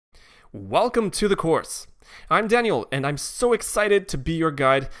Welcome to the course. I'm Daniel, and I'm so excited to be your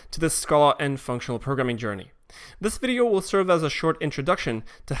guide to the Scala and functional programming journey. This video will serve as a short introduction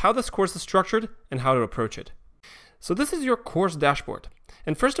to how this course is structured and how to approach it. So this is your course dashboard.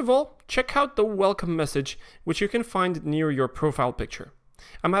 And first of all, check out the welcome message, which you can find near your profile picture.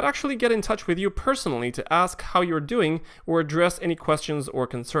 I might actually get in touch with you personally to ask how you're doing or address any questions or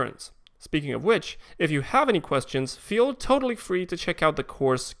concerns. Speaking of which, if you have any questions, feel totally free to check out the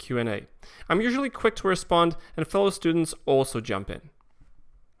course Q&A. I'm usually quick to respond, and fellow students also jump in.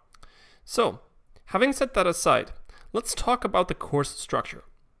 So, having set that aside, let's talk about the course structure.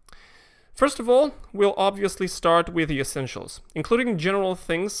 First of all, we'll obviously start with the essentials, including general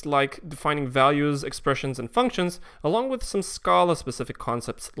things like defining values, expressions, and functions, along with some Scala-specific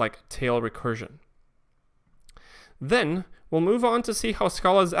concepts like tail recursion. Then, we'll move on to see how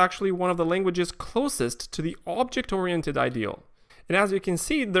Scala is actually one of the languages closest to the object-oriented ideal. And as you can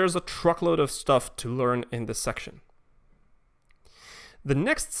see, there's a truckload of stuff to learn in this section. The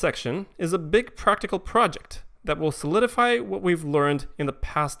next section is a big practical project that will solidify what we've learned in the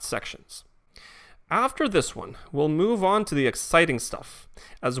past sections. After this one, we'll move on to the exciting stuff,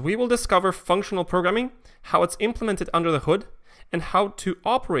 as we will discover functional programming, how it's implemented under the hood, and how to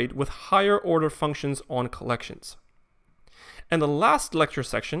operate with higher order functions on collections. And the last lecture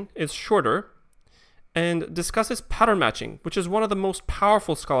section is shorter and discusses pattern matching, which is one of the most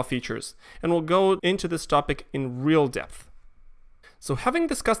powerful Scala features, and we'll go into this topic in real depth. So having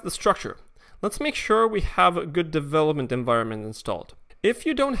discussed the structure, let's make sure we have a good development environment installed. If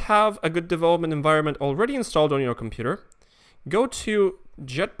you don't have a good development environment already installed on your computer, go to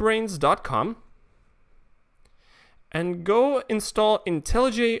jetbrains.com and go install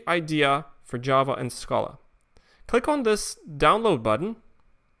IntelliJ IDEA for Java and Scala. Click on this download button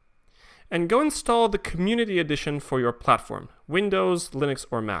and go install the Community Edition for your platform, Windows, Linux,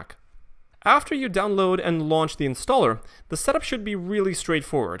 or Mac. After you download and launch the installer, the setup should be really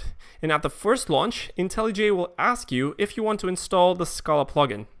straightforward. And at the first launch, IntelliJ will ask you if you want to install the Scala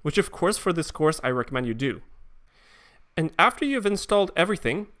plugin, which of course for this course I recommend you do. And after you've installed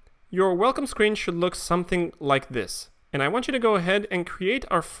everything, your welcome screen should look something like this. And I want you to go ahead and create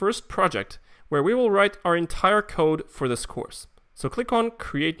our first project where we will write our entire code for this course. So click on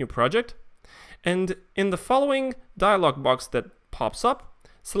Create New Project, and in the following dialog box that pops up,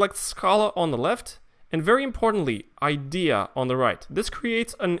 select Scala on the left, and very importantly, IDEA on the right. This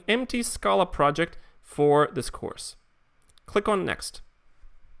creates an empty Scala project for this course. Click on Next.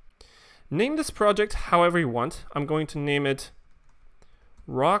 Name this project however you want. I'm going to name it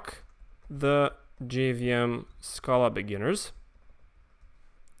Rock the JVM Scala Beginners.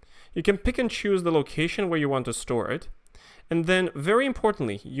 You can pick and choose the location where you want to store it. And then, very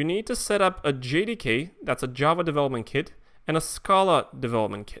importantly, you need to set up a JDK, that's a Java development kit, and a Scala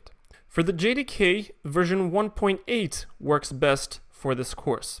development kit. For the JDK, version 1.8 works best for this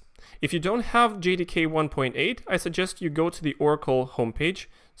course. If you don't have JDK 1.8, I suggest you go to the Oracle homepage,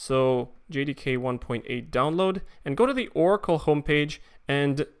 so JDK 1.8 download, and go to the Oracle homepage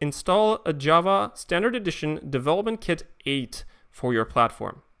and install a Java Standard Edition Development Kit 8 for your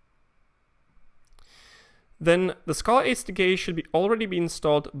platform. Then the Scala SDK should already be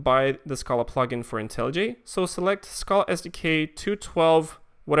installed by the Scala plugin for IntelliJ, so select Scala SDK 2.12,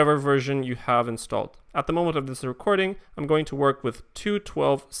 whatever version you have installed. At the moment of this recording, I'm going to work with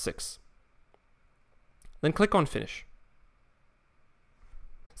 2.12.6. Then click on Finish.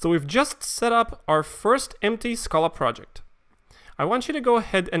 So we've just set up our first empty Scala project. I want you to go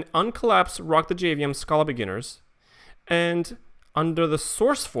ahead and uncollapse Rock the JVM Scala Beginners, and under the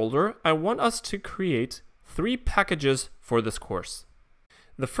source folder, I want us to create 3 packages for this course.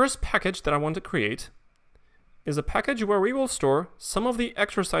 The first package that I want to create is a package where we will store some of the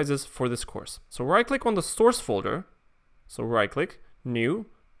exercises for this course. So right-click on the source folder, so right-click, New,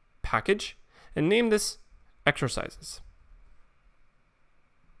 Package, and name this Exercises.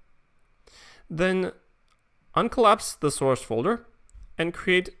 Then uncollapse the source folder and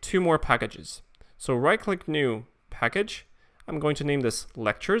create 2 more packages. So right-click, New, Package, I'm going to name this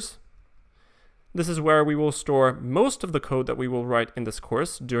Lectures. This is where we will store most of the code that we will write in this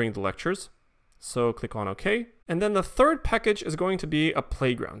course during the lectures. So click on OK. And then the third package is going to be a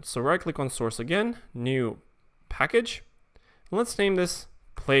playground. So right click on source again, New, Package. Let's name this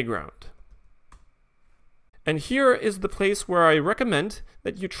Playground. And here is the place where I recommend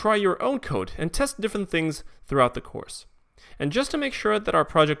that you try your own code and test different things throughout the course. And just to make sure that our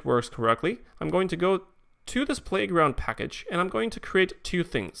project works correctly, I'm going to go to this Playground package and I'm going to create 2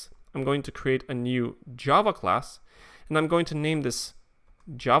 things. I'm going to create a new Java class, and I'm going to name this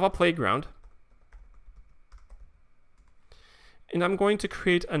Java Playground. And I'm going to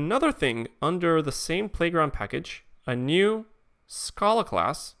create another thing under the same playground package, a new Scala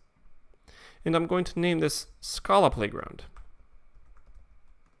class, and I'm going to name this Scala Playground.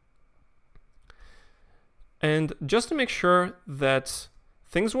 And just to make sure that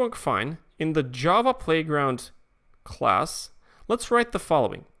things work fine, in the Java Playground class, let's write the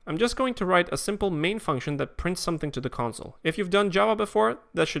following. I'm just going to write a simple main function that prints something to the console. If you've done Java before,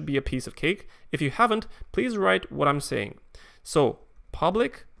 that should be a piece of cake. If you haven't, please write what I'm saying. So,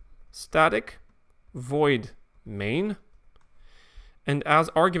 public static void main, and as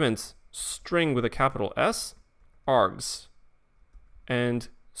arguments, string with a capital S, args, and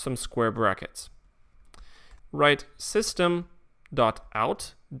some square brackets. Write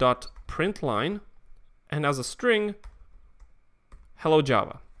system.out.println, and as a string, hello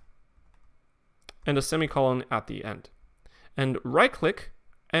Java, and a semicolon at the end. And right-click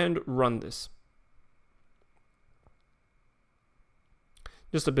and run this.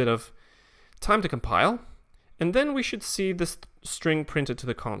 Just a bit of time to compile, and then we should see this string printed to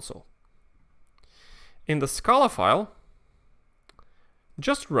the console. In the Scala file,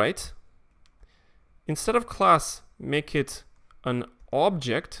 just write, instead of class, make it an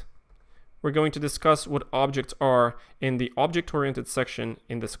object. We're going to discuss what objects are in the object-oriented section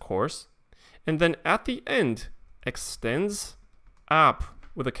in this course. And then at the end, extends app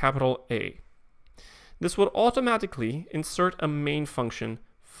with a capital A. This will automatically insert a main function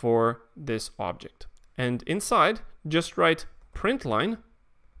for this object. And inside, just write println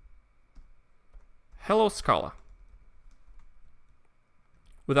hello Scala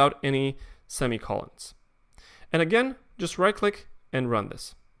without any semicolons. And again, just right-click and run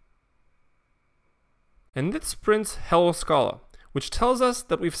this. And this prints hello Scala, which tells us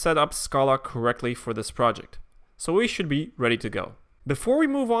that we've set up Scala correctly for this project. So we should be ready to go. Before we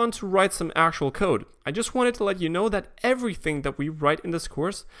move on to write some actual code, I just wanted to let you know that everything that we write in this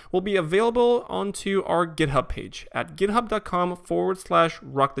course will be available onto our GitHub page at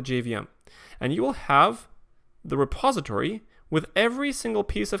github.com/rockthejvm. And you will have the repository with every single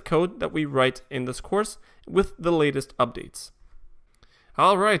piece of code that we write in this course with the latest updates.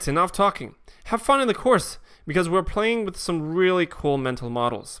 Alright, enough talking. Have fun in the course, because we're playing with some really cool mental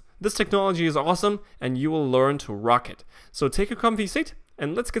models. This technology is awesome, and you will learn to rock it. So take a comfy seat,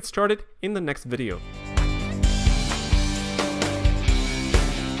 and let's get started in the next video.